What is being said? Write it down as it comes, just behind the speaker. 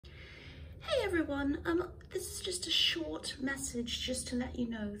Hey everyone, this is just a short message just to let you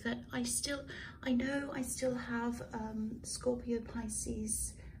know that I still have Scorpio,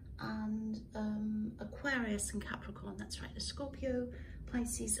 Pisces and Aquarius and Capricorn. That's right, the Scorpio,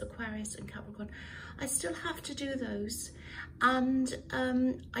 Pisces, Aquarius and Capricorn. I still have to do those, and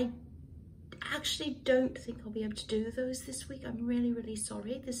I actually don't think I'll be able to do those this week. I'm really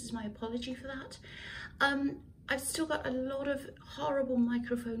sorry. This is my apology for that. I've still got a lot of horrible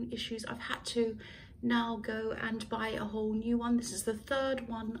microphone issues. I've had to now go and buy a whole new one. This is the third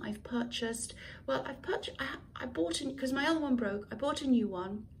one I've purchased. Well, I bought it because my other one broke. I bought a new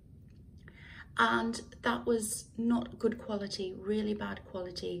one and that was not good quality, really bad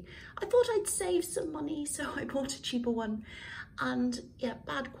quality. I thought I'd save some money, so I bought a cheaper one. And yeah,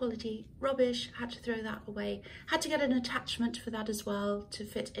 bad quality, rubbish, had to throw that away. Had to get an attachment for that as well to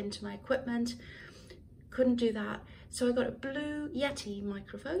fit into my equipment. Couldn't do that, so I got a Blue Yeti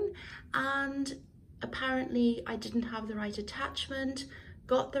microphone, and apparently I didn't have the right attachment.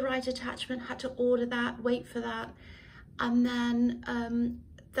 Got the right attachment, had to order that, wait for that, and then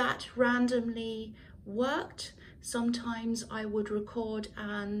that randomly worked. Sometimes I would record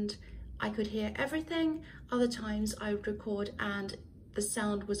and I could hear everything. Other times I would record and the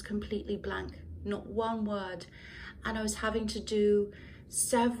sound was completely blank, not one word, and I was having to do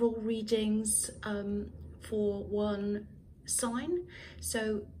several readings for one sign.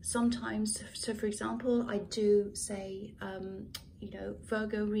 So sometimes, so for example, I do say, you know,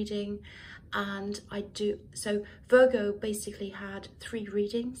 Virgo reading, and so Virgo basically had 3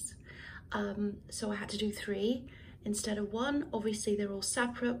 readings. So I had to do 3 instead of 1. Obviously they're all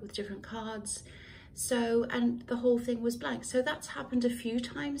separate with different cards. So, and the whole thing was blank. So that's happened a few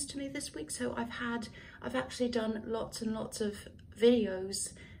times to me this week. So I've actually done lots and lots of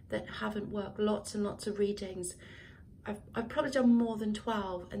videos that haven't worked, lots and lots of readings. I've probably done more than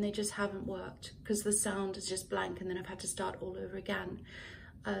 12 and they just haven't worked because the sound is just blank, and then I've had to start all over again.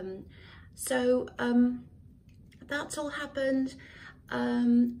 That's all happened.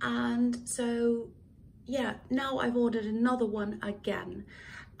 And so, yeah, now I've ordered another one again,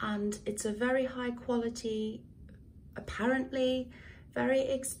 and it's a very high quality, apparently very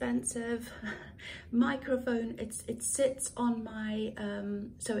expensive microphone. It sits on my,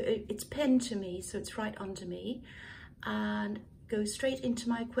 so it's pinned to me, so it's right under me and goes straight into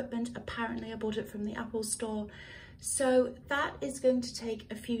my equipment. Apparently I bought it from the Apple store. So that is going to take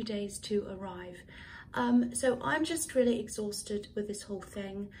a few days to arrive. So I'm just really exhausted with this whole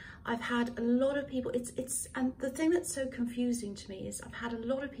thing. I've had a lot of people, and the thing that's so confusing to me is I've had a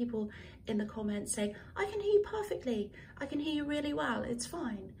lot of people in the comments say, I can hear you perfectly. I can hear you really well. It's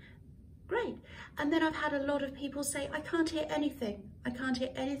fine. Great. And then I've had a lot of people say, I can't hear anything. I can't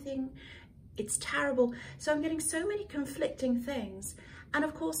hear anything. It's terrible. So I'm getting so many conflicting things. And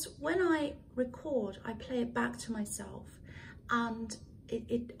of course, when I record, I play it back to myself, and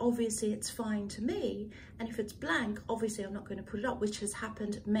it obviously it's fine to me, and if it's blank, obviously I'm not going to put it up, which has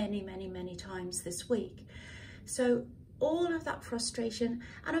happened many times this week. So all of that frustration,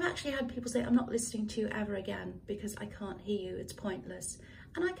 and I've actually had people say, I'm not listening to you ever again because I can't hear you, it's pointless.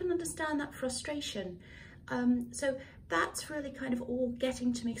 And I can understand that frustration. So that's really kind of all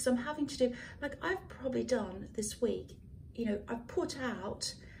getting to me, because I'm having to do, like I've probably done this week, you know, I've put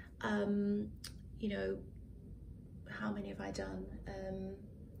out, you know, how many have I done?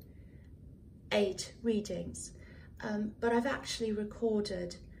 8 readings, but I've actually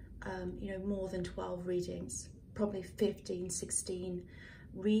recorded, you know, more than 12 readings, probably 15, 16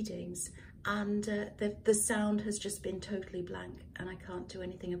 readings, and the sound has just been totally blank, and I can't do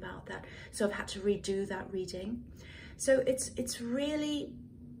anything about that. So I've had to redo that reading. So it's really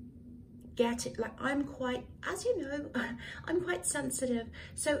like I'm quite, as you know, I'm quite sensitive,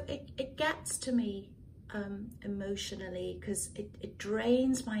 so it gets to me emotionally, because it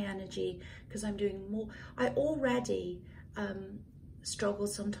drains my energy, because I'm doing more. I already struggle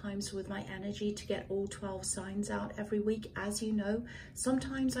sometimes with my energy to get all 12 signs out every week, as you know.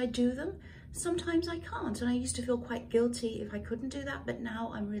 Sometimes I do them, sometimes I can't, and I used to feel quite guilty if I couldn't do that, but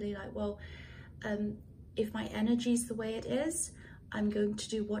now I'm really like, well, if my energy's the way it is, I'm going to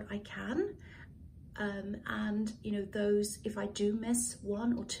do what I can, and you know, those, if I do miss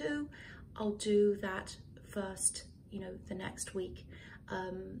 1 or 2, I'll do that first, you know, the next week.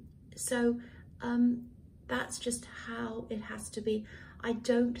 That's just how it has to be. I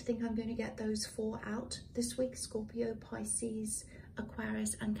don't think I'm going to get those 4 out this week: Scorpio, Pisces,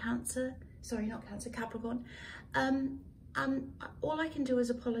 Aquarius and Cancer. Sorry, not Cancer, Capricorn. And all I can do is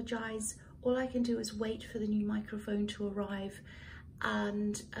apologize. All I can do is wait for the new microphone to arrive,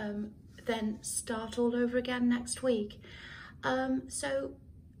 and then start all over again next week. So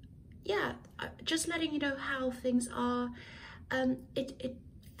yeah, just letting you know how things are.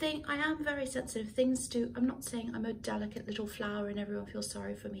 I am very sensitive. Things do, I'm not saying I'm a delicate little flower and everyone feels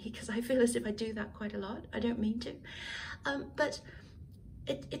sorry for me, because I feel as if I do that quite a lot. I don't mean to. But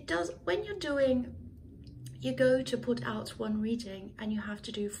it does, when you go to put out one reading and you have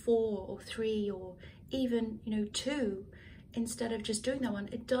to do 4 or 3 or even, 2 instead of just doing that one,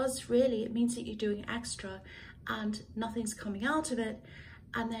 it means that you're doing extra and nothing's coming out of it.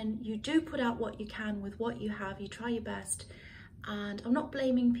 And then you do put out what you can with what you have, you try your best. And I'm not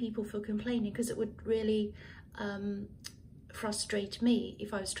blaming people for complaining, because it would really frustrate me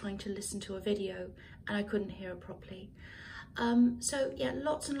if I was trying to listen to a video and I couldn't hear it properly. So yeah,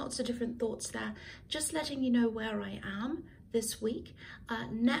 lots and lots of different thoughts there. Just letting you know where I am this week.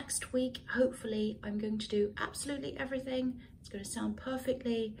 Next week, hopefully, I'm going to do absolutely everything. It's going to sound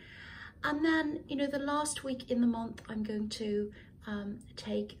perfectly. And then, the last week in the month, I'm going to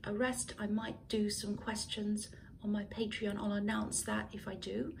take a rest. I might do some questions on my Patreon. I'll announce that if I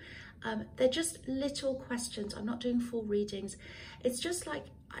do. They're just little questions. I'm not doing full readings. It's just like,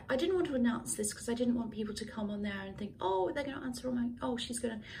 I didn't want to announce this because I didn't want people to come on there and think, oh, they're going to answer all my, oh, she's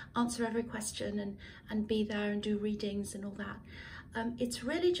going to answer every question and be there and do readings and all that. It's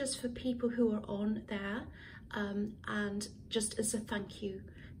really just for people who are on there, and just as a thank you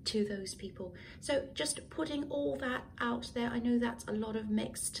to those people. So just putting all that out there. I know that's a lot of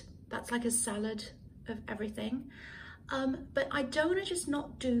mixed, that's like a salad of everything. But I don't want to just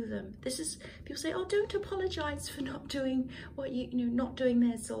not do them. This is, people say, oh, don't apologize for not doing what not doing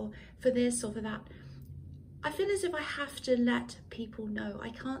this or for that. I feel as if I have to let people know. I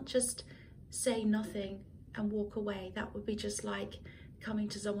can't just say nothing and walk away. That would be just like coming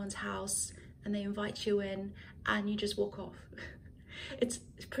to someone's house and they invite you in and you just walk off. It's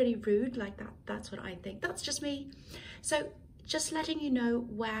pretty rude like that. That's what I think. That's just me. So just letting you know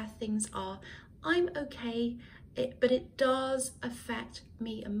where things are. I'm okay, but it does affect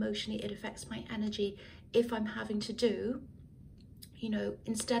me emotionally. It affects my energy if I'm having to do,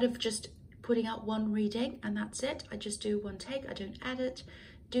 instead of just putting out one reading and that's it, I just do one take, I don't edit,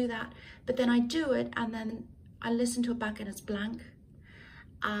 do that. But then I do it and then I listen to it back and it's blank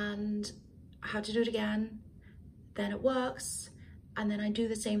and I have to do it again, then it works. And then I do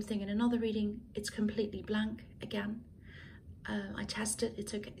the same thing in another reading, it's completely blank again. I test it,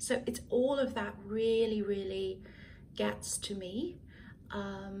 it's okay. So it's all of that really, really gets to me.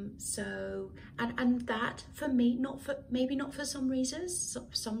 So, and that for me, maybe not for some readers.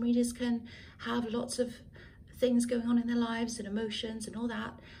 Some readers can have lots of things going on in their lives and emotions and all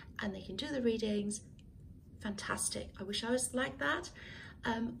that, and they can do the readings. Fantastic. I wish I was like that.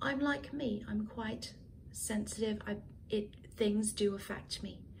 I'm like me, I'm quite sensitive. Things do affect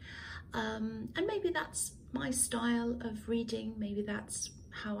me. And maybe that's my style of reading. Maybe that's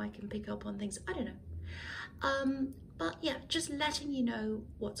how I can pick up on things. I don't know. But yeah, just letting you know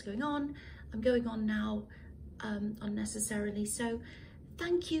what's going on. I'm going on now unnecessarily. So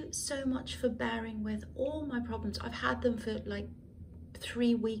thank you so much for bearing with all my problems. I've had them for like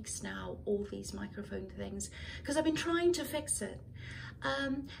 3 weeks now, all these microphone things, because I've been trying to fix it.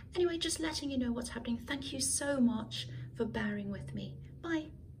 Anyway, just letting you know what's happening. Thank you so much for bearing with me. Bye.